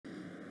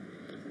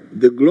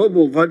The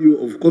global value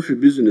of coffee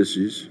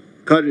businesses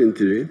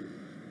currently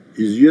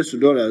is US$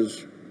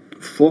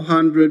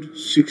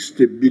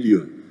 460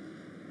 billion.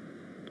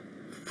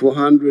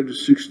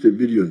 460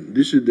 billion.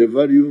 This is the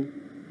value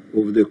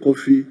of the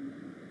coffee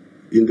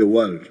in the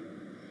world.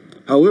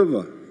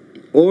 However,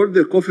 all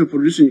the coffee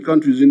producing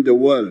countries in the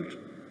world,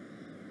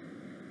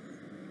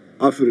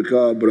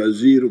 Africa,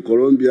 Brazil,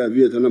 Colombia,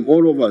 Vietnam,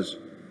 all of us,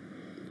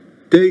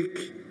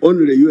 take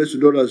only US$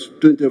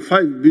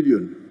 25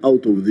 billion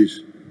out of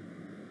this.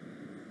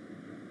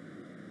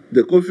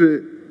 The coffee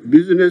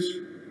business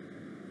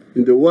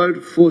in the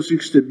world,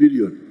 460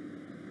 billion.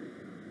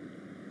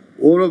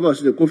 All of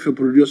us, the coffee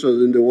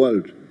producers in the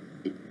world,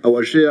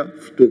 our share,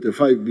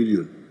 $25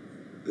 billion.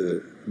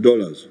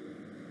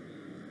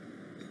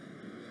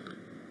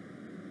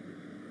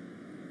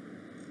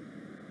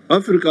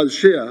 Africa's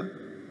share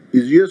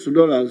is US$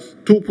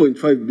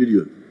 2.5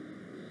 billion.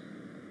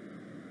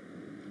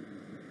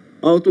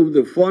 Out of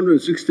the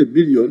 460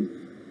 billion,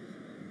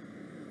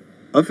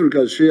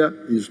 Africa's share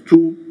is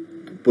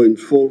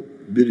 $2.4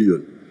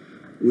 billion.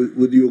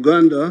 With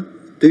Uganda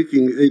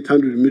taking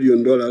 $800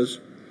 million,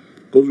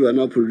 because we are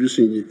now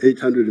producing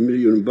 800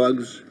 million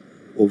bags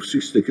of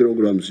 60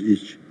 kilograms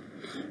each.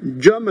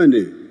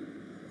 Germany,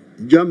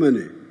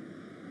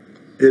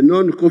 a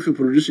non-coffee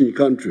producing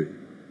country,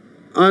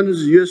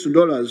 earns US$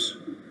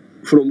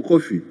 from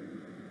coffee,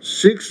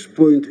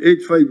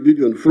 6.85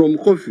 billion from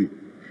coffee,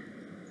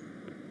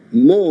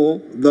 more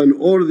than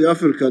all the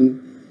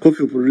African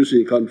coffee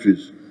producing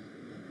countries.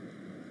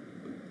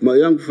 My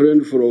young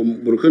friend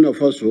from Burkina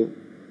Faso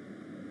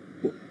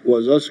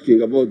was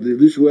asking about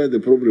this, where the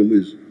problem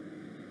is.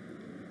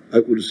 I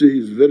could see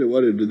he's very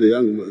worried,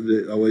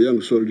 our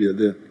young soldier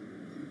there.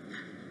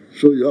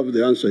 So you have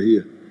the answer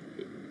here.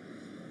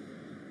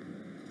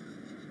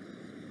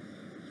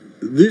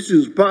 This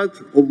is part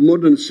of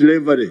modern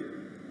slavery.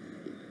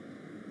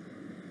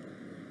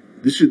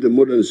 This is the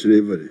modern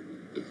slavery.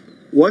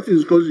 What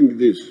is causing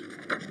this?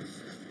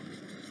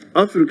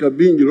 Africa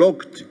being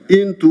locked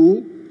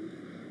into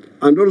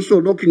and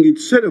also locking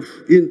itself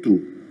into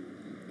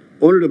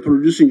only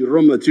producing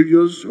raw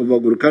materials of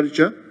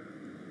agriculture,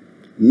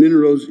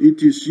 minerals,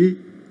 etc.,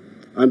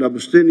 and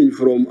abstaining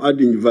from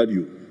adding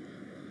value.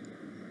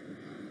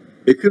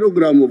 A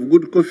kilogram of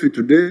good coffee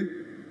today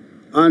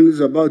earns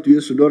about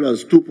US$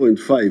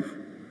 2.5.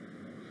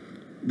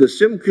 The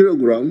same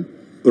kilogram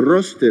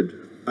roasted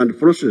and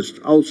processed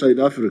outside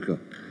Africa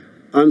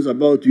earns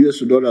about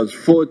US$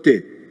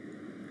 40.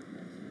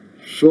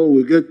 So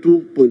we get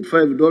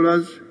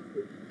 $2.5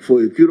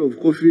 for a kilo of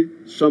coffee.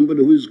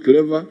 Somebody who is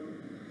clever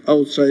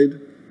outside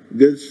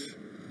gets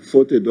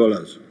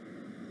 $40.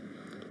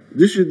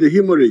 This is the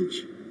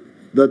hemorrhage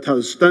that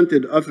has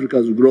stunted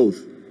Africa's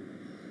growth.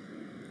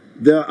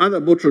 There are other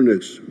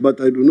bottlenecks, but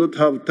I do not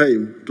have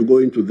time to go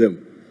into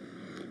them.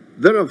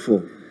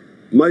 Therefore,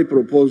 my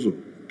proposal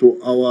to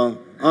our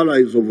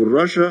allies of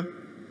Russia,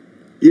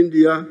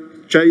 India,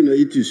 China,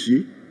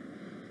 etc.,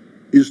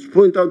 is to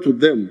point out to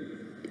them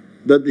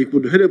that they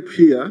could help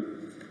here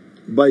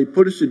by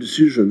policy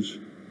decisions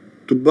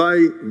to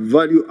buy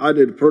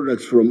value-added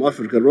products from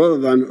Africa rather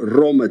than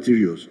raw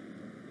materials.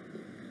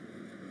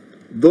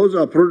 Those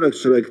are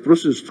products like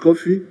processed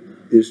coffee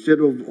instead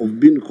of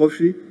bean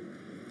coffee,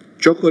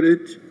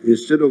 chocolate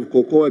instead of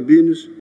cocoa beans,